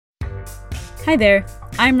Hi there,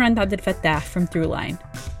 I'm Randa Abdel-Fattah from Throughline.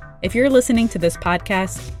 If you're listening to this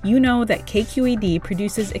podcast, you know that KQED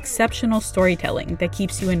produces exceptional storytelling that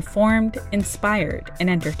keeps you informed, inspired,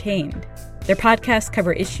 and entertained. Their podcasts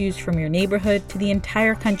cover issues from your neighborhood to the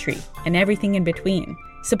entire country and everything in between.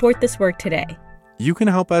 Support this work today. You can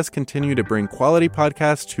help us continue to bring quality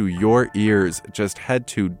podcasts to your ears. Just head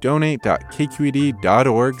to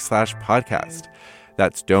donate.kqed.org/podcast.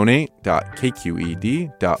 That's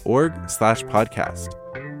donate.kqed.org/podcast.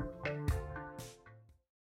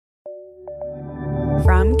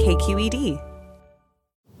 From KQED.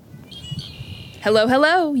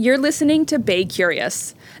 Hello. You're listening to Bay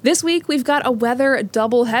Curious. This week, we've got a weather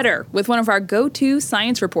doubleheader with one of our go-to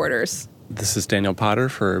science reporters. This is Daniel Potter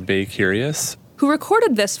for Bay Curious, who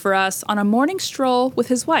recorded this for us on a morning stroll with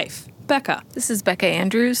his wife, Becca. This is Becca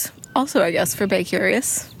Andrews, also I guess for Bay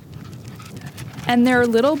Curious. And their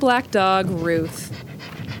little black dog, Ruth.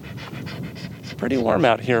 It's pretty warm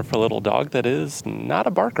out here for a little dog that is not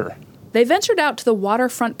a barker. They ventured out to the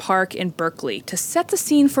Waterfront Park in Berkeley to set the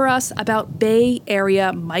scene for us about Bay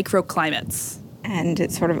Area microclimates. And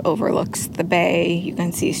it sort of overlooks the bay. You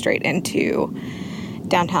can see straight into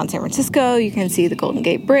downtown San Francisco. You can see the Golden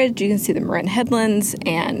Gate Bridge. You can see the Marin Headlands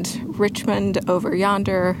and Richmond over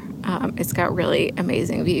yonder. It's got really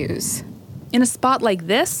amazing views. In a spot like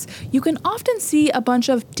this, you can often see a bunch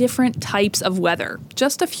of different types of weather,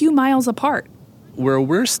 just a few miles apart. Where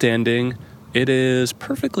we're standing, it is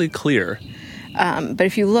perfectly clear. But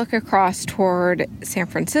if you look across toward San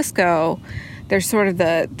Francisco, there's sort of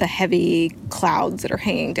the heavy clouds that are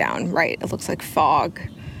hanging down, right? It looks like fog.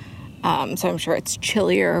 So I'm sure it's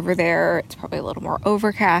chillier over there. It's probably a little more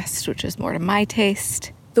overcast, which is more to my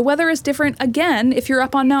taste. The weather is different again if you're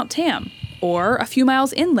up on Mount Tam, or a few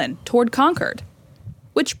miles inland toward Concord.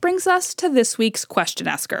 Which brings us to this week's Question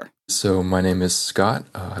Asker. So my name is Scott.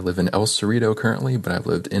 I live in El Cerrito currently, but I've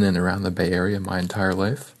lived in and around the Bay Area my entire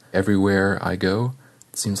life. Everywhere I go,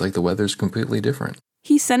 it seems like the weather's completely different.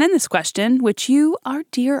 He sent in this question, which you, our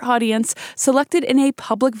dear audience, selected in a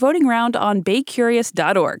public voting round on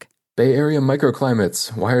baycurious.org. Bay Area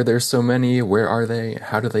microclimates. Why are there so many? Where are they?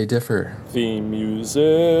 How do they differ? Theme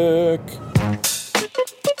music.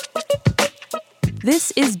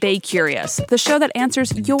 This is Bay Curious, the show that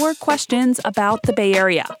answers your questions about the Bay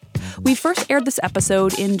Area. We first aired this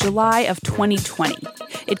episode in July of 2020.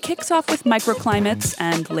 It kicks off with microclimates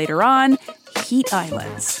and later on, heat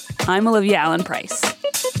islands. I'm Olivia Allen Price.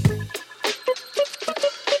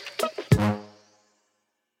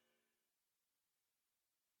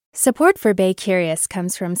 Support for Bay Curious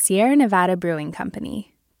comes from Sierra Nevada Brewing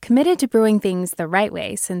Company, committed to brewing things the right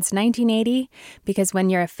way since 1980, because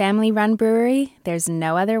when you're a family-run brewery, there's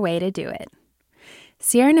no other way to do it.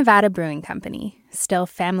 Sierra Nevada Brewing Company, still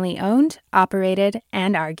family-owned, operated,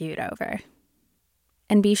 and argued over.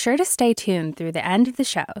 And be sure to stay tuned through the end of the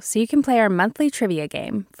show so you can play our monthly trivia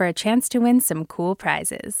game for a chance to win some cool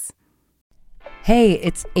prizes. Hey,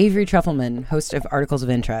 it's Avery Trufelman, host of Articles of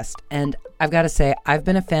Interest, and I've got to say, I've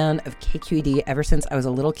been a fan of KQED ever since I was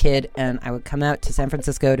a little kid, and I would come out to San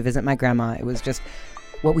Francisco to visit my grandma. It was just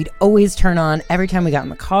what we'd always turn on every time we got in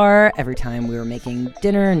the car, every time we were making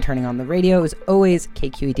dinner and turning on the radio. It was always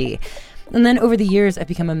KQED. And then over the years, I've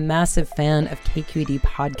become a massive fan of KQED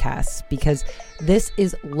podcasts because this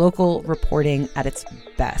is local reporting at its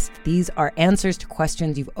best. These are answers to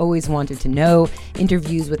questions you've always wanted to know,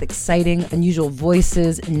 interviews with exciting, unusual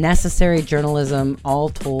voices, necessary journalism, all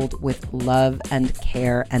told with love and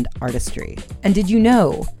care and artistry. And did you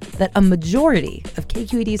know that a majority of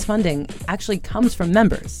KQED's funding actually comes from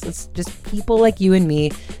members? It's just people like you and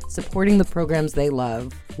me supporting the programs they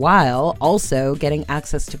love, while also getting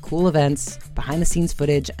access to cool events, behind-the-scenes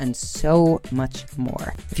footage, and so much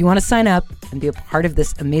more. If you want to sign up and be a part of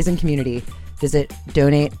this amazing community, visit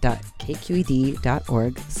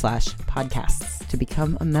donate.kqed.org/podcasts to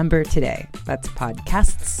become a member today. That's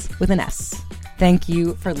podcasts with an S. Thank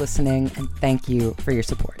you for listening, and thank you for your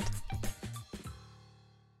support.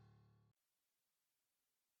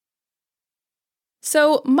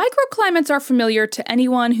 So, microclimates are familiar to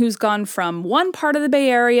anyone who's gone from one part of the Bay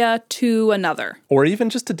Area to another. Or even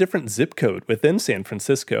just a different zip code within San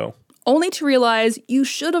Francisco. Only to realize you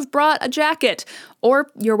should have brought a jacket, or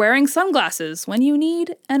you're wearing sunglasses when you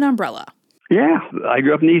need an umbrella. Yeah, I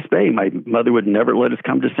grew up in East Bay. My mother would never let us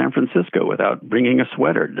come to San Francisco without bringing a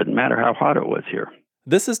sweater. It didn't matter how hot it was here.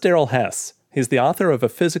 This is Daryl Hess. He's the author of a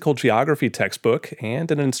physical geography textbook and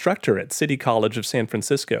an instructor at City College of San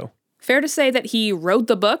Francisco. Fair to say that he wrote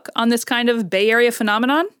the book on this kind of Bay Area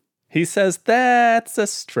phenomenon? He says that's a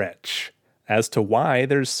stretch. As to why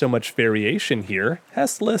there's so much variation here,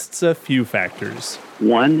 Hess lists a few factors.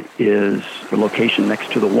 One is the location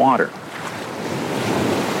next to the water.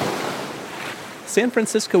 San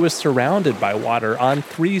Francisco is surrounded by water on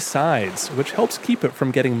 3 sides, which helps keep it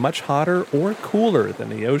from getting much hotter or cooler than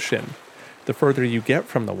the ocean. The further you get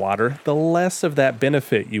from the water, the less of that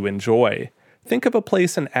benefit you enjoy. Think of a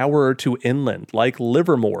place an hour or two inland, like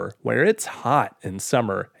Livermore, where it's hot in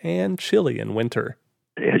summer and chilly in winter.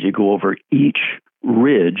 As you go over each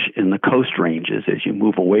ridge in the coast ranges, as you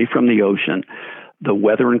move away from the ocean, the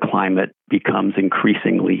weather and climate becomes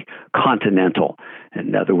increasingly continental.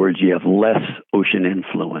 In other words, you have less ocean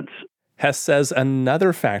influence. Hess says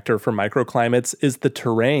another factor for microclimates is the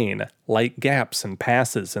terrain, like gaps and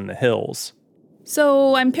passes in the hills.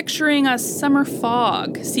 So I'm picturing a summer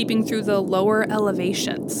fog seeping through the lower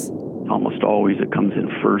elevations. Almost always it comes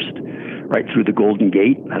in first, right through the Golden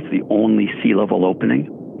Gate. That's the only sea level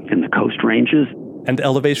opening in the coast ranges. And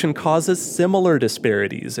elevation causes similar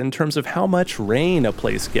disparities in terms of how much rain a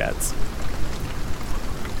place gets.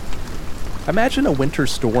 Imagine a winter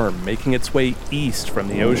storm making its way east from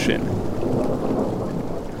the ocean.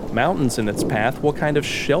 Mountains in its path will kind of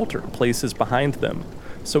shelter places behind them.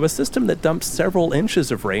 So a system that dumps several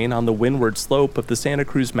inches of rain on the windward slope of the Santa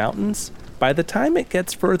Cruz Mountains, by the time it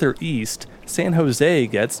gets further east, San Jose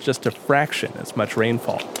gets just a fraction as much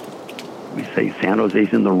rainfall. We say San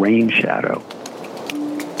Jose's in the rain shadow.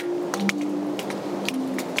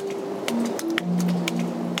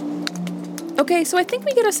 Okay, so I think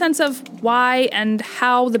we get a sense of why and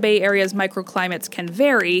how the Bay Area's microclimates can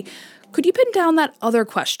vary. Could you pin down that other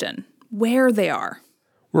question, where they are?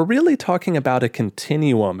 We're really talking about a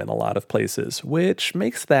continuum in a lot of places, which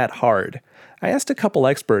makes that hard. I asked a couple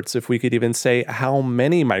experts if we could even say how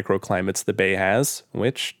many microclimates the Bay has,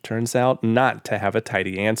 which turns out not to have a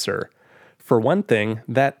tidy answer. For one thing,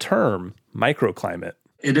 that term, microclimate.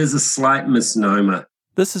 It is a slight misnomer.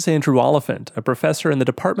 This is Andrew Oliphant, a professor in the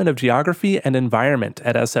Department of Geography and Environment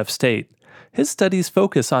at SF State. His studies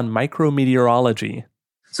focus on micrometeorology.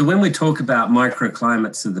 So when we talk about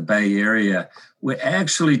microclimates of the Bay Area, we're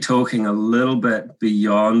actually talking a little bit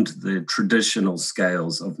beyond the traditional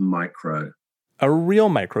scales of micro. A real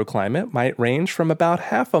microclimate might range from about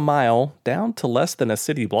half a mile down to less than a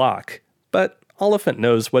city block. But Oliphant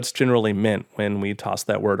knows what's generally meant when we toss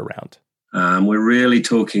that word around. We're really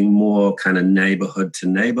talking more kind of neighborhood to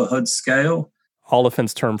neighborhood scale.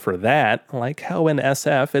 Oliphant's term for that, like how in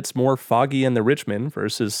SF it's more foggy in the Richmond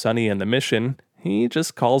versus sunny in the Mission, he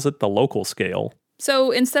just calls it the local scale. So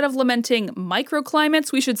instead of lamenting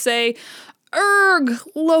microclimates, we should say,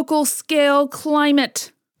 local scale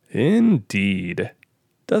climate. Indeed.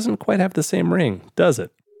 Doesn't quite have the same ring, does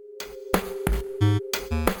it?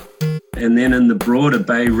 And then in the broader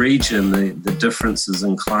Bay region, the differences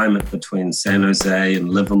in climate between San Jose and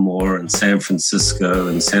Livermore and San Francisco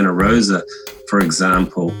and Santa Rosa, for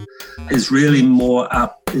example, is really more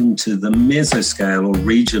up into the mesoscale or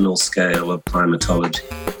regional scale of climatology.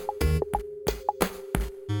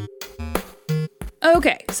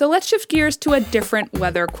 Okay, so let's shift gears to a different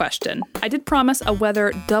weather question. I did promise a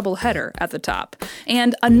weather doubleheader at the top.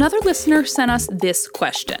 And another listener sent us this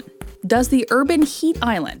question. Does the urban heat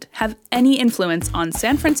island have any influence on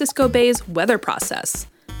San Francisco Bay's weather process?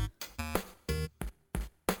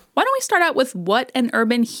 Why don't we start out with what an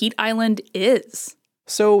urban heat island is?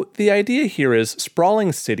 So the idea here is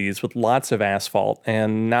sprawling cities with lots of asphalt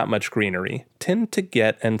and not much greenery tend to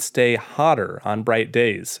get and stay hotter on bright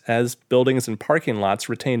days as buildings and parking lots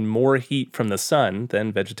retain more heat from the sun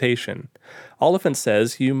than vegetation. Oliphant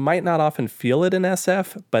says you might not often feel it in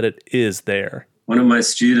SF, but it is there. One of my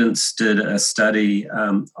students did a study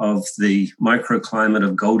of the microclimate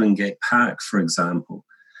of Golden Gate Park, for example,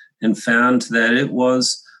 and found that it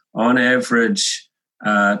was on average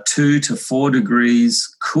 2 to 4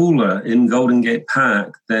 degrees cooler in Golden Gate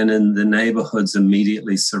Park than in the neighborhoods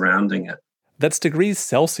immediately surrounding it. That's degrees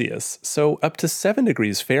Celsius, so up to 7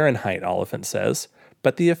 degrees Fahrenheit, Oliphant says.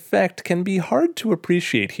 But the effect can be hard to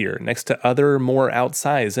appreciate here next to other, more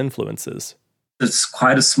outsized influences. It's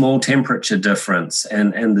quite a small temperature difference,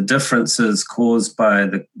 and the difference is caused by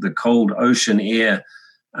the cold ocean air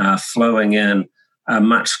flowing in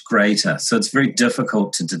much greater. So it's very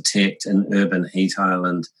difficult to detect an urban heat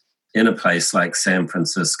island in a place like San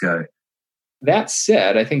Francisco. That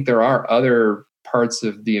said, I think there are other parts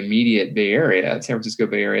of the immediate Bay Area, San Francisco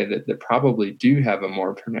Bay Area, that probably do have a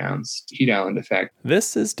more pronounced heat island effect.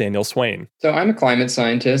 This is Daniel Swain. So I'm a climate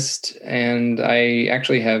scientist, and I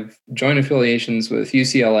actually have joint affiliations with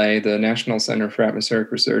UCLA, the National Center for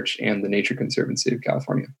Atmospheric Research, and the Nature Conservancy of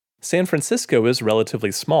California. San Francisco is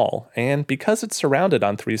relatively small, and because it's surrounded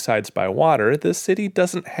on three sides by water, the city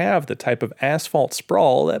doesn't have the type of asphalt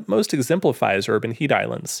sprawl that most exemplifies urban heat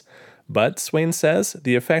islands. But Swain says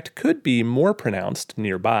the effect could be more pronounced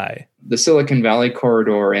nearby. The Silicon Valley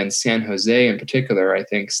corridor and San Jose in particular, I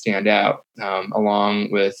think, stand out,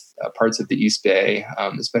 along with parts of the East Bay,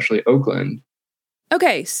 especially Oakland.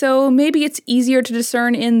 Okay, so maybe it's easier to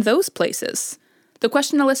discern in those places. The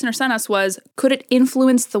question a listener sent us was, could it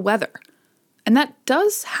influence the weather? And that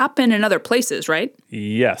does happen in other places, right?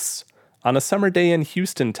 Yes. On a summer day in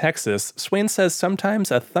Houston, Texas, Swain says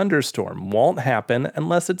sometimes a thunderstorm won't happen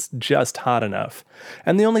unless it's just hot enough.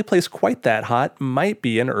 And the only place quite that hot might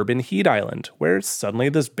be an urban heat island, where suddenly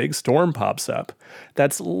this big storm pops up.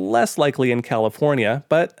 That's less likely in California,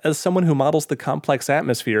 but as someone who models the complex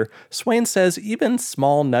atmosphere, Swain says even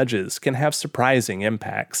small nudges can have surprising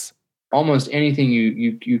impacts. Almost anything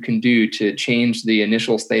you can do to change the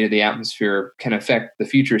initial state of the atmosphere can affect the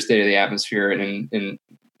future state of the atmosphere in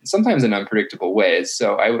sometimes in unpredictable ways.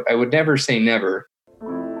 So I would never say never.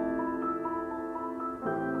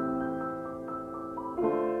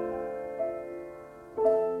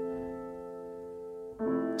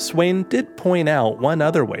 Swain did point out one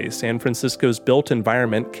other way San Francisco's built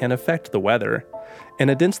environment can affect the weather. In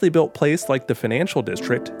a densely built place like the financial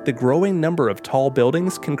district, the growing number of tall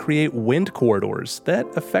buildings can create wind corridors that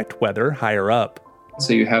affect weather higher up.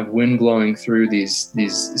 So you have wind blowing through these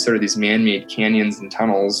man-made canyons and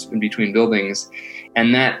tunnels in between buildings,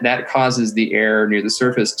 and that causes the air near the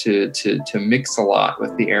surface to mix a lot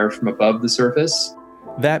with the air from above the surface.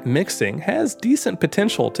 That mixing has decent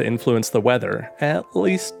potential to influence the weather, at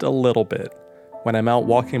least a little bit. When I'm out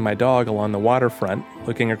walking my dog along the waterfront,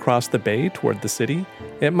 looking across the bay toward the city,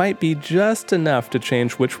 it might be just enough to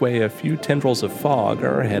change which way a few tendrils of fog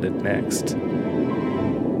are headed next.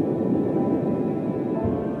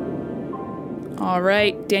 All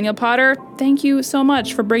right, Daniel Potter, thank you so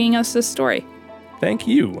much for bringing us this story. Thank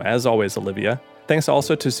you, as always, Olivia. Thanks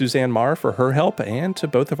also to Suzanne Marr for her help and to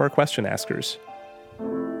both of our question askers.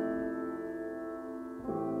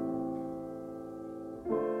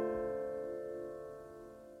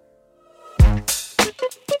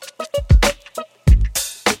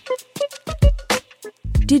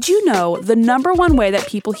 Did you know the number one way that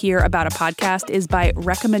people hear about a podcast is by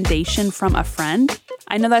recommendation from a friend?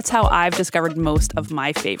 I know that's how I've discovered most of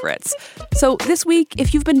my favorites. So this week,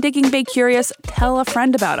 if you've been digging Bay Curious, tell a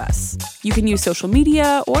friend about us. You can use social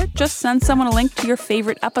media or just send someone a link to your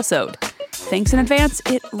favorite episode. Thanks in advance,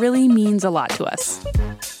 it really means a lot to us.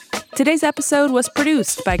 Today's episode was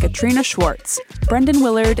produced by Katrina Schwartz, Brendan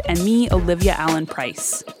Willard, and me, Olivia Allen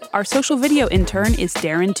Price. Our social video intern is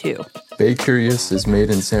Darren Tu. Bay Curious is made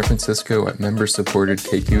in San Francisco at member-supported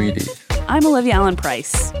KQED. I'm Olivia Allen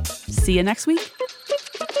Price. See you next week.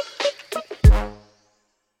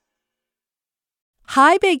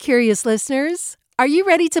 Hi, Bay Curious listeners. Are you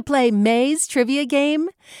ready to play May's trivia game?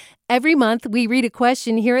 Every month, we read a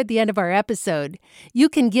question here at the end of our episode. You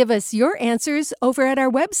can give us your answers over at our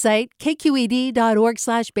website,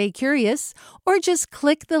 kqed.org/baycurious, or just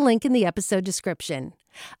click the link in the episode description.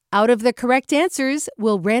 Out of the correct answers,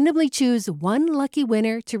 we'll randomly choose one lucky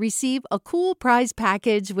winner to receive a cool prize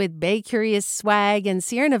package with Bay Curious swag and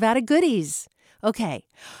Sierra Nevada goodies. Okay,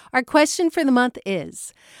 our question for the month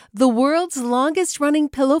is, the world's longest-running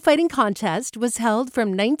pillow fighting contest was held from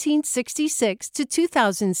 1966 to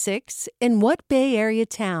 2006 in what Bay Area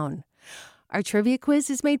town? Our trivia quiz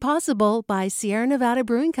is made possible by Sierra Nevada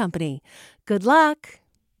Brewing Company. Good luck!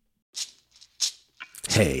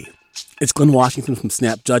 Hey, it's Glenn Washington from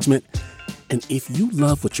Snap Judgment, and if you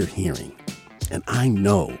love what you're hearing, and I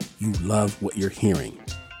know you love what you're hearing,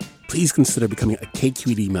 please consider becoming a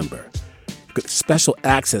KQED member. Get special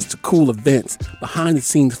access to cool events,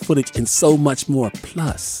 behind-the-scenes footage, and so much more.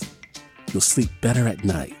 Plus, you'll sleep better at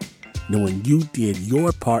night knowing you did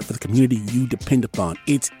your part for the community you depend upon.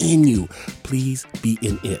 It's in you. Please be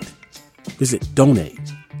in it. Visit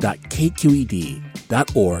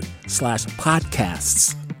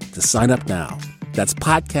donate.kqed.org/podcasts to sign up now. That's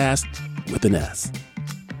podcast with an S.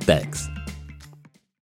 Thanks.